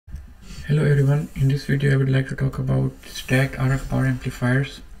Hello everyone, in this video I would like to talk about stacked RF power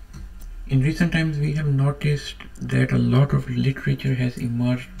amplifiers. In recent times we have noticed that a lot of literature has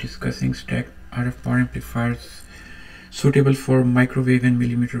emerged discussing stacked RF power amplifiers suitable for microwave and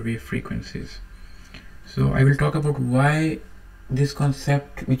millimeter wave frequencies. So I will talk about why this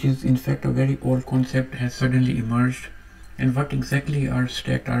concept, which is in fact a very old concept, has suddenly emerged, and what exactly are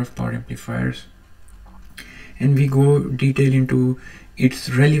stacked RF power amplifiers. And we go detail into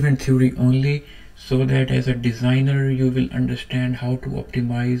its relevant theory only, so that as a designer you will understand how to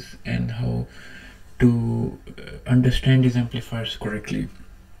optimize and how to understand these amplifiers correctly.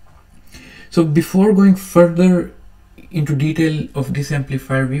 So before going further into detail of this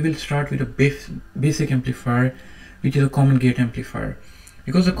amplifier, we will start with a basic amplifier, which is a common gate amplifier,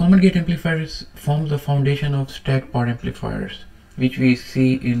 because the common gate amplifiers form the foundation of stacked power amplifiers, which we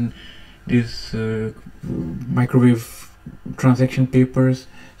see in these microwave transaction papers.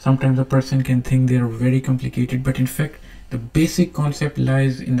 Sometimes a person can think they are very complicated, but in fact the basic concept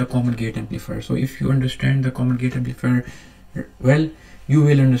lies in the common gate amplifier. So if you understand the common gate amplifier well, you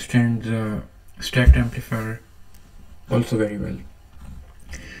will understand the stacked amplifier also very well.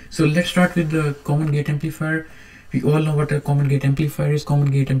 So let's start with the common gate amplifier. We all know what a common gate amplifier is.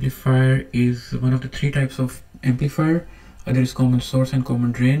 Common gate amplifier is one of the three types of amplifier. There is common source and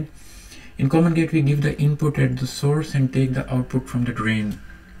common drain. In common gate we give the input at the source and take the output from the drain.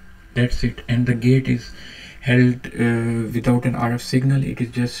 That's it. And the gate is held without an RF signal. It is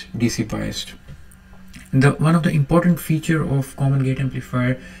just DC biased. One of the important feature of common gate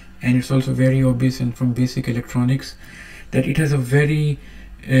amplifier, and it's also very obvious and from basic electronics, that it has a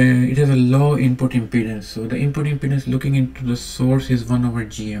low input impedance. So the input impedance looking into the source is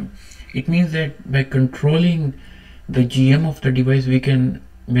 1/GM. It means that by controlling the GM of the device we can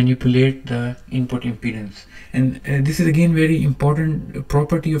manipulate the input impedance. And this is again very important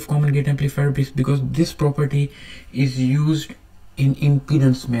property of common gate amplifier, because this property is used in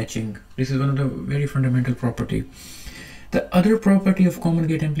impedance matching. This is one of the very fundamental property. The other property of common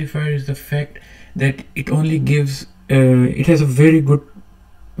gate amplifier is the fact that it only gives it has a very good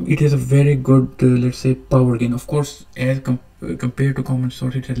let's say power gain. Of course, as compared to common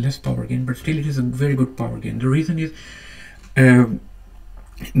source it has less power gain, but still it is a very good power gain. The reason is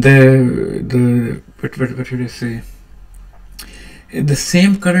what should I say, the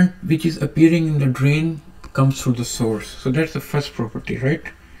same current which is appearing in the drain comes through the source. So that's the first property, right?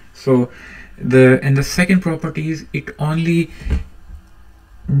 So the second property is it only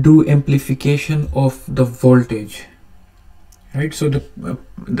do amplification of the voltage, right? So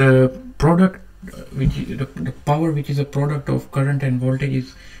the product the power which is a product of current and voltage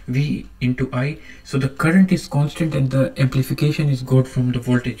is V into I. So the current is constant and the amplification is got from the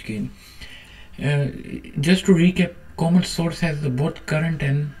voltage gain. Just to recap, common source has both current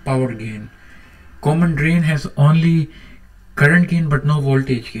and power gain. Common drain has only current gain but no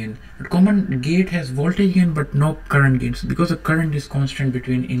voltage gain. But common gate has voltage gain but no current gains, because the current is constant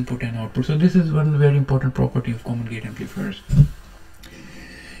between input and output. So this is one very important property of common gate amplifiers.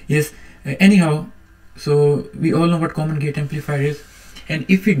 Yes. Anyhow, so we all know what common gate amplifier is, and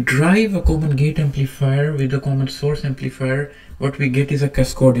if we drive a common gate amplifier with a common source amplifier, what we get is a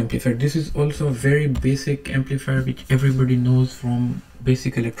cascode amplifier. This is also a very basic amplifier which everybody knows from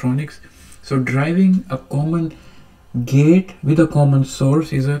basic electronics. So driving a common gate with a common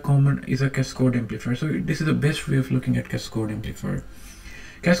source is a cascode amplifier. So this is the best way of looking at cascode amplifier.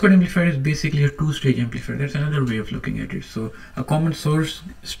 Cascode amplifier is basically a two-stage amplifier. That's another way of looking at it. So a common source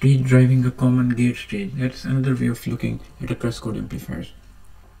stage driving a common gate stage. That's another way of looking at a cascode amplifier.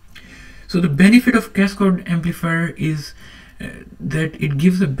 So the benefit of cascode amplifier is that it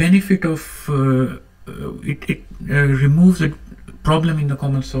gives the benefit of it removes the problem in the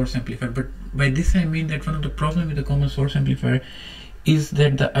common source amplifier. But by this I mean that one of the problem with the common source amplifier is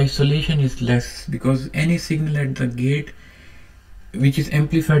that the isolation is less, because any signal at the gate which is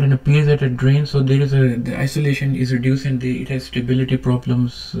amplified and appears at a drain, so there is the isolation is reduced and it has stability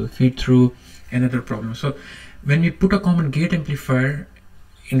problems, feed through, and other problems. So when we put a common gate amplifier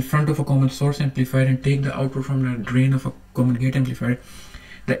in front of a common source amplifier and take the output from the drain of a common gate amplifier,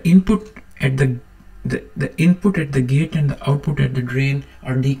 the input at the input at the gate and the output at the drain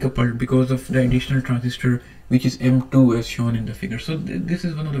are decoupled because of the additional transistor, which is M2 as shown in the figure. So this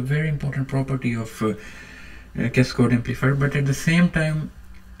is one of the very important property of cascode amplifier. But at the same time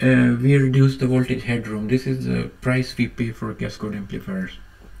we reduce the voltage headroom. This is the price we pay for cascode amplifiers.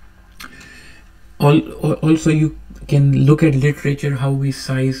 Also you can look at literature how we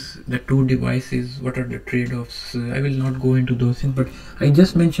size the two devices, what are the trade-offs. I will not go into those things, but I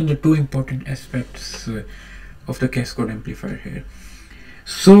just mentioned the two important aspects of the cascode amplifier here.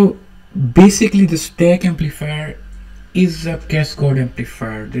 So Basically, the stack amplifier is a cascode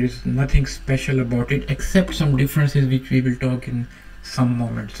amplifier. There is nothing special about it except some differences which we will talk in some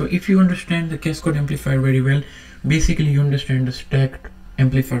moment. So if you understand the cascode amplifier very well, basically you understand the stacked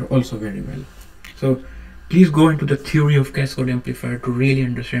amplifier also very well. So please go into the theory of cascode amplifier to really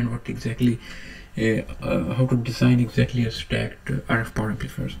understand what exactly how to design exactly a stacked RF power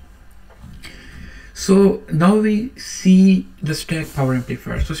amplifiers. So now we see the stacked power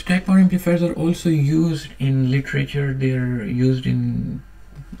amplifiers. So stacked power amplifiers are also used in literature. They are used in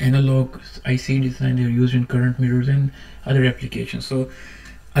analog IC design. They are used in current mirrors and other applications. So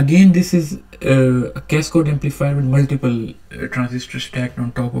again, this is a cascode amplifier with multiple transistors stacked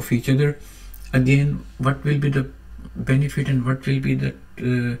on top of each other. Again, what will be the benefit and what will be the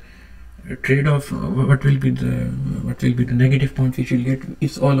trade-off, what will be the negative point which you'll get?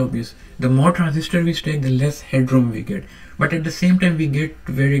 It's all obvious. The more transistor we stack, the less headroom we get, but at the same time we get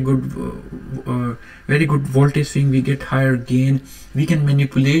very good voltage swing, we get higher gain, we can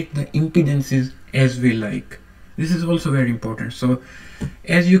manipulate the impedances as we like. This is also very important. So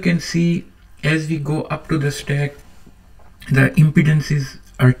as you can see, as we go up to the stack, the impedances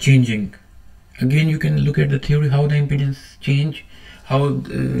are changing. Again, you can look at the theory how the impedance change, how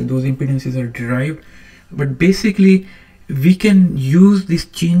those impedances are derived, but basically we can use these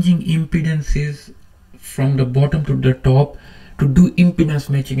changing impedances from the bottom to the top to do impedance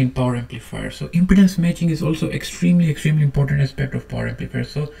matching in power amplifiers. So impedance matching is also extremely important aspect of power amplifiers.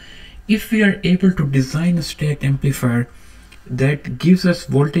 So if we are able to design a stacked amplifier that gives us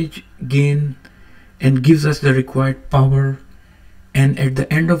voltage gain and gives us the required power, and at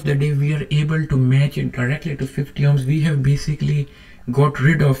the end of the day we are able to match it directly to 50 ohms, we have basically got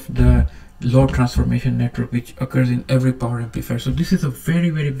rid of the load transformation network which occurs in every power amplifier. So this is a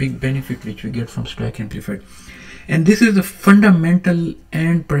very big benefit which we get from stack amplifier, and this is the fundamental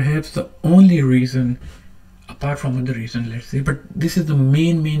and perhaps the only reason, apart from other reasons, let's say, but this is the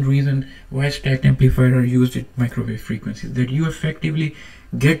main reason why stacked amplifiers are used at microwave frequencies, that you effectively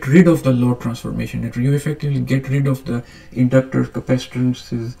get rid of the load transformation network, you effectively get rid of the inductors,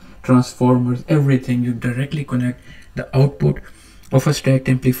 capacitances, transformers, everything. You directly connect the output of a stacked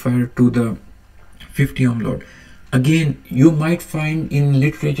amplifier to the 50 ohm load. Again, you might find in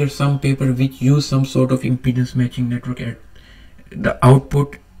literature some paper which use some sort of impedance matching network at the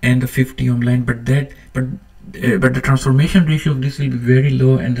output and the 50 ohm line, but the transformation ratio of this will be very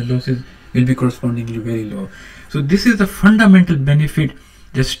low and the losses will be correspondingly very low. So this is the fundamental benefit.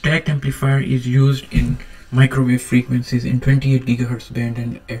 The stacked amplifier is used in microwave frequencies in 28 gigahertz band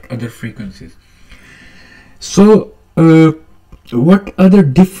and at other frequencies. So what other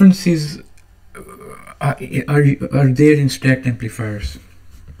differences are there in stacked amplifiers?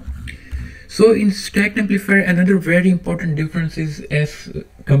 So in stacked amplifier, another very important difference is as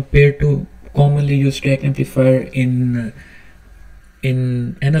compared to commonly used stacked amplifier in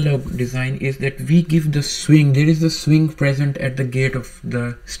analog design is that we give the swing. There is the swing present at the gate of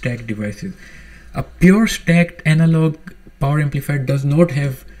the stacked devices. A pure stacked analog power amplifier does not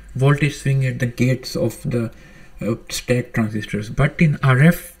have voltage swing at the gates of the stacked transistors, but in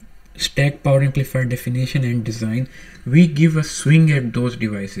RF stacked power amplifier definition and design, we give a swing at those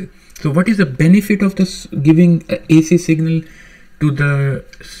devices. So what is the benefit of this giving a AC signal to the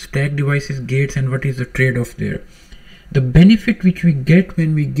stacked devices gates, and what is the trade-off there? The benefit which we get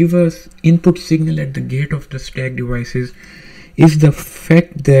when we give us input signal at the gate of the stacked devices is the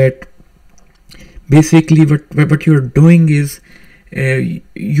fact that basically what you are doing is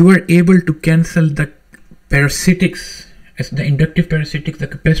you are able to cancel the parasitics, as the inductive parasitics, the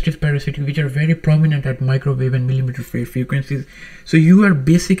capacitive parasitics, which are very prominent at microwave and millimeter wave frequencies. So you are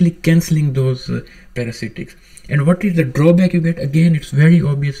basically cancelling those parasitics. And what is the drawback you get? Again, it's very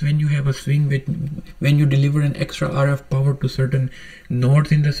obvious. When you have a swing, when you deliver an extra RF power to certain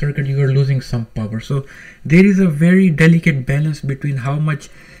nodes in the circuit, you are losing some power. So there is a very delicate balance between how much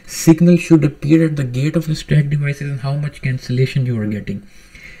signal should appear at the gate of the stacked devices and how much cancellation you are getting.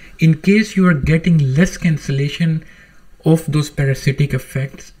 In case you are getting less cancellation of those parasitic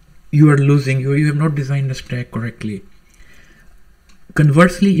effects, you are losing. You have not designed the stack correctly.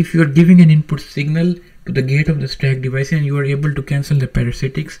 Conversely, if you are giving an input signal to the gate of the stacked device and you are able to cancel the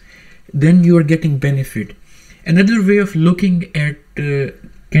parasitics, then you are getting benefit. Another way of looking at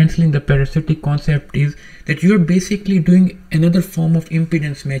cancelling the parasitic concept is that you are basically doing another form of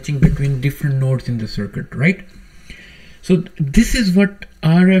impedance matching between different nodes in the circuit, right? So this is what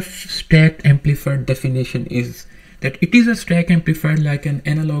RF stacked amplifier definition is, that it is a stacked amplifier like an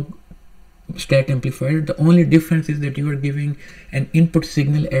analog stacked amplifier. The only difference is that you are giving an input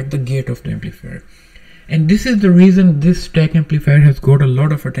signal at the gate of the amplifier. And this is the reason this stack amplifier has got a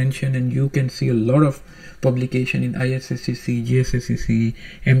lot of attention, and you can see a lot of publication in ISSCC, GSSCC,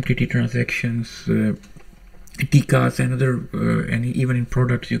 MTT transactions, TCAS and other, and even in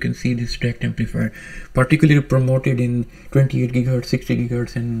products you can see this stacked amplifier, particularly promoted in 28 gigahertz, 60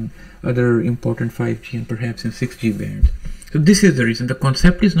 gigahertz and other important 5G and perhaps in 6G bands. So this is the reason. The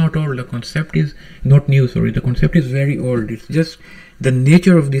concept is not old, the concept is not new, sorry, the concept is very old. It's just the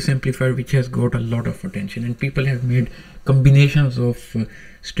nature of this amplifier which has got a lot of attention, and people have made combinations of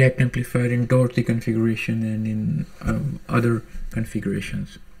stacked amplifier in Dorsey configuration and in other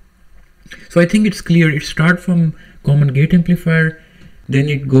configurations. So I think it's clear. It starts from common gate amplifier, then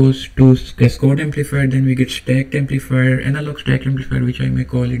it goes to Cascode amplifier, then we get stacked amplifier, analog stacked amplifier, which I may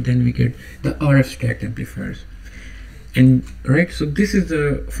call it, then we get the RF stacked amplifiers. And right, so this is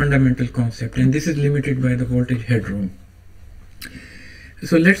the fundamental concept, and this is limited by the voltage headroom.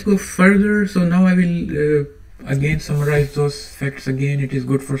 So let's go further. So now I will again summarize those facts again. It is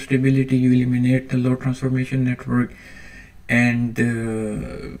good for stability. You eliminate the load transformation network, and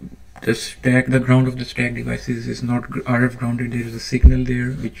the ground of the stack devices is not RF grounded. There is a signal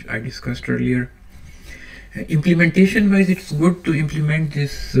there, which I discussed earlier. Implementation wise, it's good to implement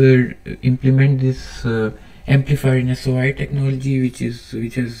this amplifier in SOI technology, which has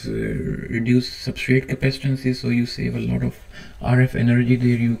reduced substrate capacitances, so you save a lot of RF energy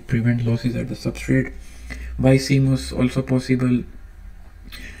there. You prevent losses at the substrate. BiCMOS also possible,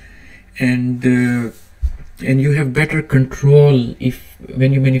 and you have better control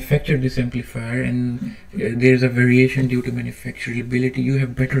when you manufacture this amplifier, and there is a variation due to manufacturability. You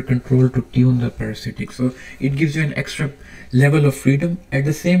have better control to tune the parasitic, so it gives you an extra level of freedom. At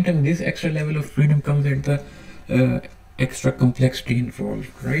the same time, this extra level of freedom comes at the extra complexity involved,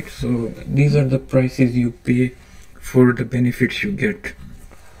 right? So these are the prices you pay for the benefits you get.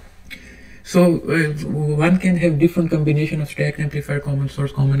 So one can have different combination of stacked amplifier, common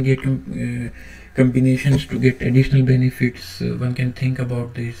source, common gate combinations to get additional benefits. One can think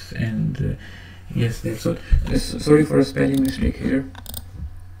about this, and yes, that's all. Sorry for a spelling mistake here.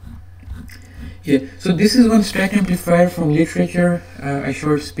 Yeah, so this is one stacked amplifier from literature. I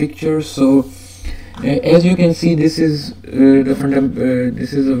showed pictures. So as you can see, this is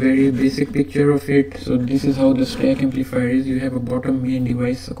this is a very basic picture of it. So this is how the stack amplifier is. You have a bottom main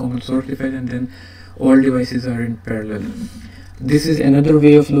device, a common source device, and then all devices are in parallel. This is another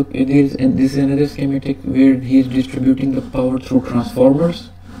way of look at it, and this is another schematic where he is distributing the power through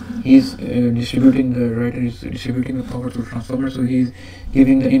transformers. He's distributing the power through transformers. So he's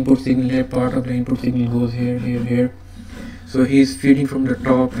giving the input signal here. Part of the input signal goes here, here, here. So he's feeding from the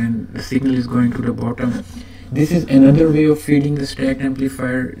top, and the signal is going to the bottom. This is another way of feeding the stacked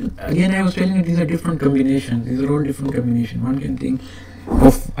amplifier. Again, I was telling you these are different combinations. These are all different combinations. One can think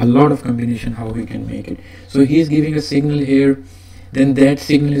of a lot of combination how we can make it. So he's giving a signal here, then that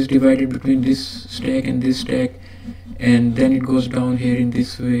signal is divided between this stack and this stack, and then it goes down here in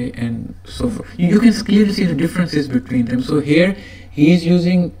this way, and so forth. You can clearly see the differences between them. So here he is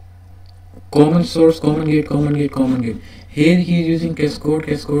using common source, common gate, common gate, common gate. Here he is using cascode,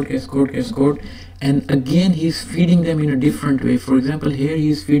 cascode, cascode, cascode, and again he is feeding them in a different way. For example, here he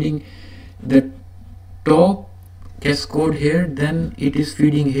is feeding the top cascode here, then it is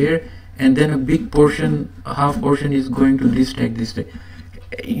feeding here, and then a big portion, a half portion is going to this stack, this stack.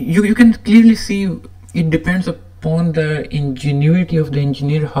 You can clearly see it depends upon the ingenuity of the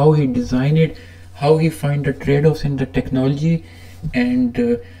engineer, how he designed it, how he find the trade-offs in the technology,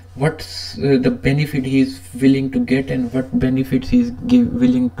 and what's the benefit he is willing to get and what benefits he is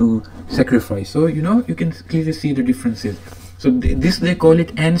willing to sacrifice. So you can clearly see the differences. So this they call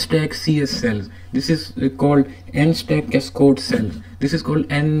it N-stack CS cells. This is called N-stack cascode cells. This is called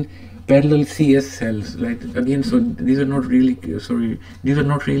N parallel CS cells. Like again, so these are not really these are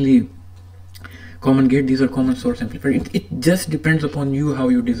not really common gate. These are common source amplifier. It just depends upon you how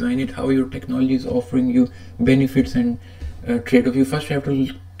you design it, how your technology is offering you benefits and trade-off. You first have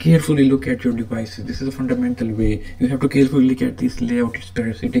to carefully look at your devices. This is a fundamental way. You have to carefully look at this layout, its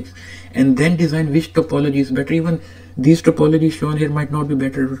parasitics, and then design which topology is better. Even these topologies shown here might not be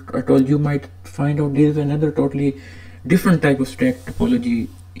better at all. You might find out there is another totally different type of stack topology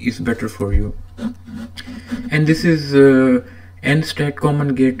is better for you. And this is N-stack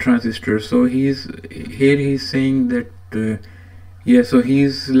common gate transistor. So he's saying that yeah, so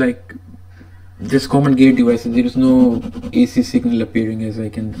he's like just common gate devices. There is no AC signal appearing, as I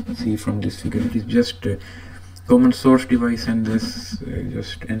can see from this figure. It is just common source device, and this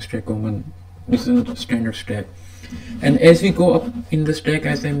just N-stack common. This is a standard stack. And as we go up in the stack,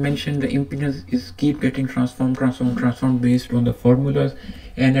 as I mentioned, the impedance is keep getting transformed based on the formulas,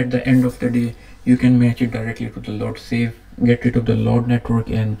 and at the end of the day you can match it directly to the load, get rid of the load network,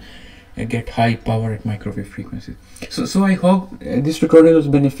 and get high power at microwave frequencies. So I hope this tutorial was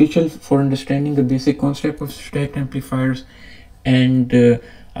beneficial for understanding the basic concept of stacked amplifiers, and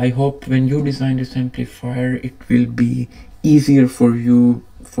I hope when you design this amplifier it will be easier for you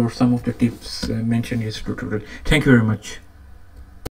for some of the tips mentioned in this tutorial. Thank you very much.